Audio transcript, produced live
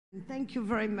Thank you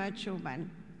very much,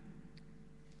 Urban.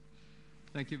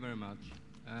 Thank you very much.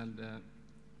 And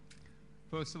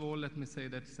first of all, let me say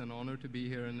that it's an honor to be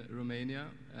here in Romania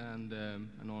and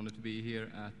an honor to be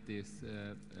here at this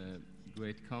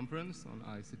great conference on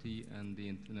ICT and the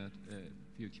Internet,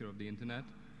 future of the Internet.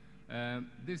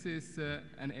 This is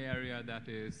an area that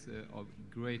is of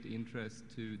great interest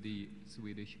to the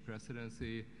Swedish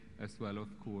presidency, as well, of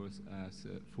course, as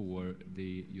for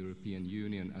the European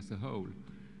Union as a whole.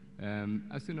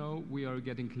 As you know, we are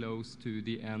getting close to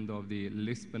the end of the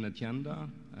Lisbon Agenda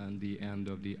and the end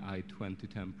of the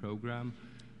I-2010 program,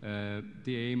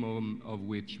 the aim of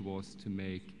which was to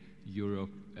make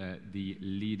Europe the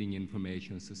leading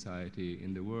information society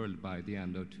in the world by the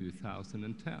end of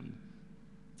 2010.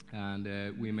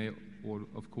 And we may, all,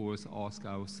 of course, ask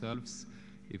ourselves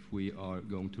if we are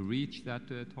going to reach that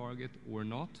target or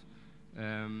not.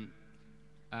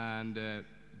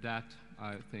 That,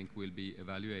 I think, will be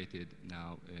evaluated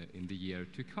now in the year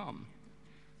to come.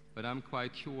 But I'm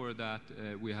quite sure that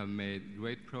we have made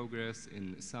great progress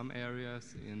in some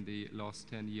areas in the last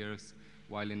 10 years,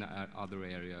 while in other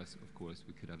areas, of course,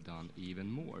 we could have done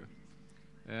even more.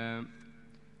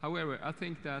 However, I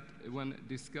think that when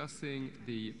discussing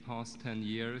the past 10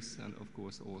 years and, of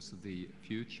course, also the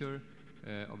future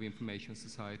of information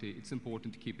society, it's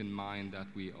important to keep in mind that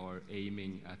we are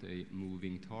aiming at a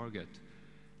moving target.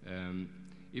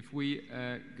 If we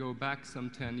go back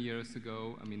some 10 years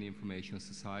ago, I mean, information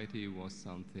society was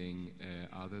something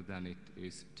other than it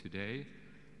is today.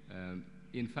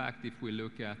 In fact, if we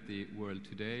look at the world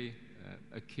today,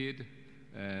 a kid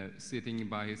sitting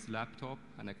by his laptop,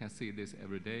 and I can see this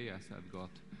every day as I've got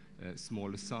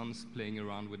small sons playing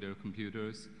around with their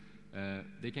computers,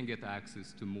 they can get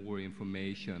access to more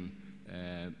information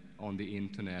on the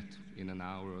internet in an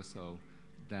hour or so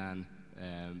than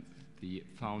the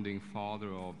founding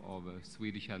father of a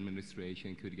Swedish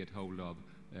administration could get hold of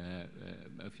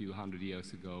a few hundred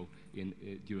years ago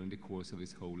during the course of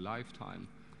his whole lifetime.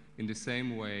 In the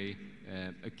same way,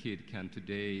 a kid can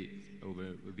today,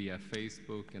 via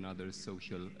Facebook and other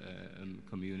social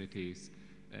communities,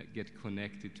 get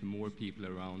connected to more people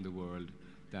around the world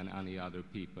than any other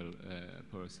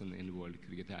person in the world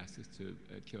could get access to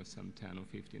just some 10 or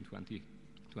 15,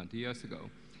 20 years ago.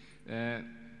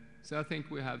 So I think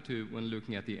we have to, when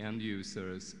looking at the end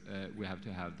users, we have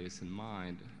to have this in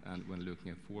mind, and when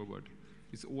looking forward.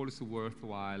 It's also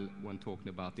worthwhile when talking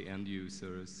about the end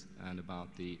users and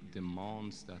about the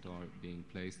demands that are being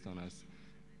placed on us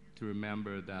to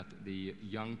remember that the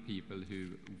young people who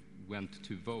went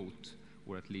to vote,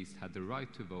 or at least had the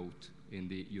right to vote in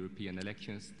the European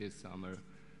elections this summer,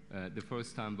 the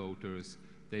first-time voters,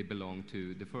 they belong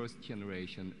to the first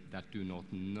generation that do not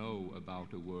know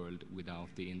about a world without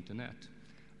the internet.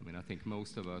 I mean, I think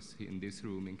most of us in this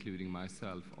room, including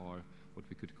myself, are what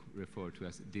we could refer to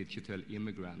as digital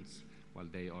immigrants, while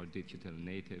they are digital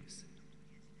natives.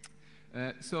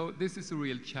 So this is a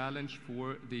real challenge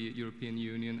for the European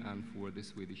Union and for the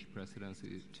Swedish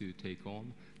presidency to take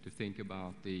on, to think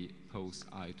about the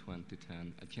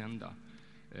post-I-2010 agenda.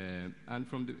 And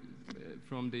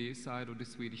from the side of the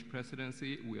Swedish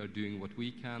presidency, we are doing what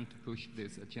we can to push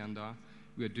this agenda.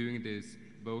 We are doing this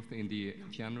both in the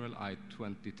general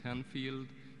I-2010 field,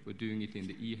 we're doing it in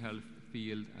the e-health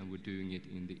field, and we're doing it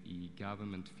in the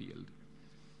e-government field.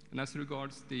 And as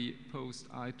regards the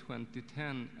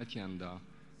post-I-2010 agenda,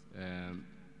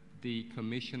 the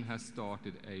Commission has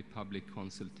started a public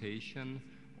consultation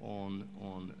on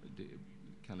the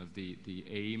kind of the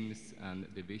aims and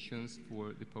the visions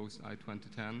for the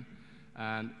post-I-2010.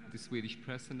 And the Swedish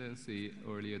presidency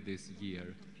earlier this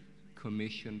year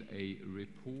commissioned a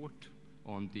report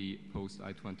on the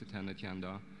post-I-2010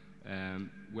 agenda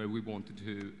where we wanted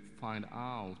to find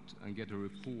out and get a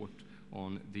report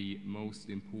on the most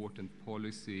important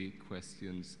policy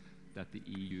questions that the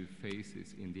EU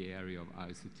faces in the area of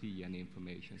ICT and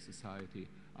information society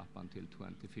up until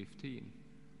 2015.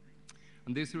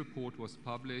 And this report was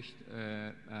published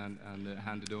and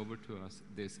handed over to us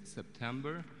this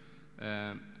September.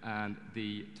 And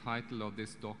the title of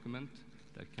this document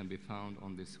that can be found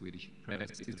on the Swedish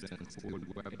presidency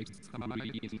website,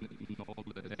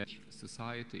 Knowledge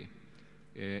Society.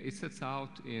 It sets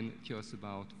out in just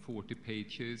about 40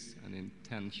 pages and in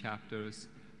 10 chapters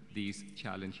these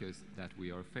challenges that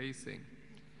we are facing.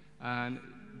 And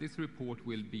this report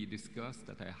will be discussed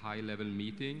at a high-level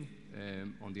meeting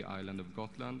on the island of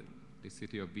Gotland, the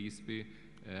city of Visby,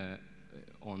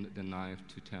 on the 9th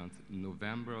to 10th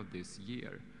November of this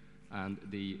year. And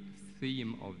the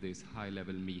theme of this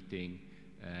high-level meeting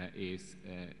is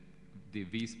the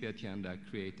Visby Agenda,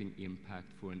 Creating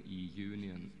Impact for an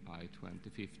eUnion by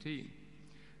 2015.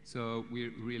 So we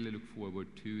really look forward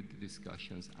to the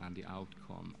discussions and the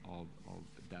outcome of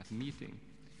that meeting.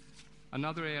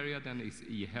 Another area then is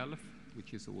e-health,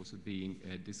 which is also being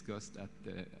discussed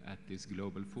at this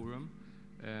global forum.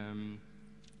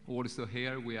 Also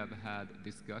here we have had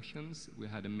discussions. We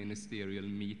had a ministerial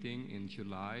meeting in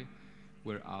July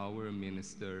where our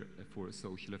Minister for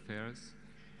Social Affairs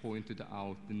pointed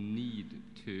out the need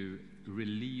to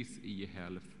release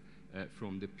e-health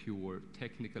from the pure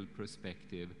technical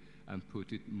perspective and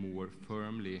put it more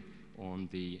firmly on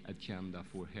the agenda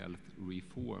for health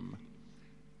reform.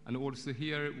 And also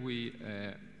here we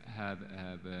have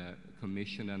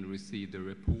commissioned and received a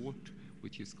report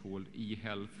which is called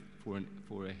e-health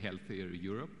for a healthier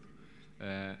Europe,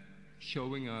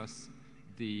 showing us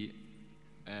the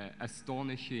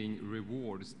astonishing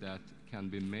rewards that can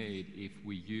be made if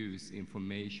we use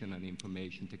information and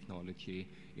information technology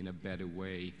in a better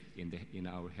way in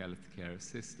our healthcare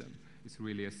system. It's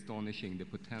really astonishing the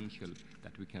potential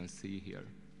that we can see here.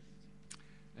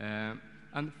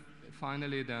 And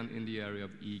finally then in the area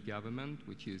of e-government,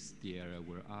 which is the area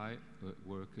where I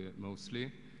work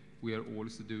mostly, we are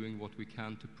also doing what we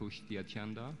can to push the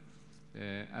agenda.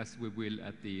 As we will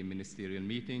at the ministerial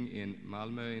meeting in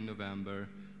Malmö in November,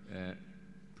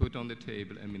 put on the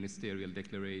table a ministerial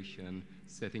declaration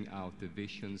setting out the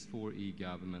visions for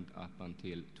e-government up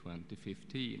until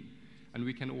 2015. And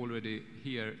we can already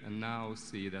hear and now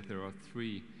see that there are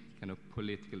three kind of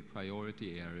political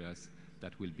priority areas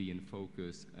that will be in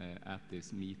focus at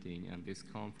this meeting and this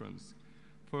conference.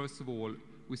 First of all,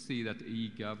 we see that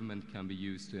e-government can be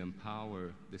used to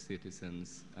empower the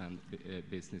citizens and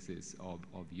businesses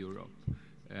of Europe.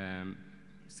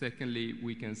 Secondly,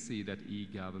 we can see that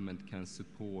e-government can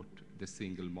support the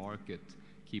single market,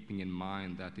 keeping in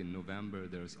mind that in November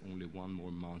there's only one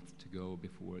more month to go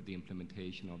before the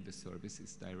implementation of the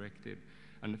Services Directive.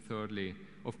 And thirdly,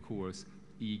 of course,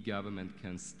 e-government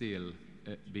can still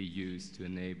be used to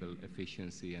enable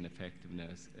efficiency and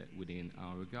effectiveness within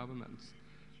our governments.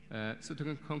 So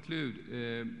to conclude,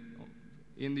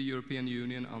 in the European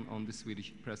Union, on the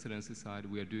Swedish presidency side,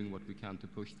 we are doing what we can to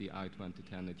push the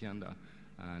I-2010 agenda,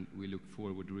 and we look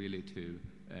forward really to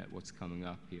what's coming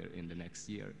up here in the next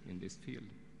year in this field.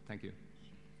 Thank you.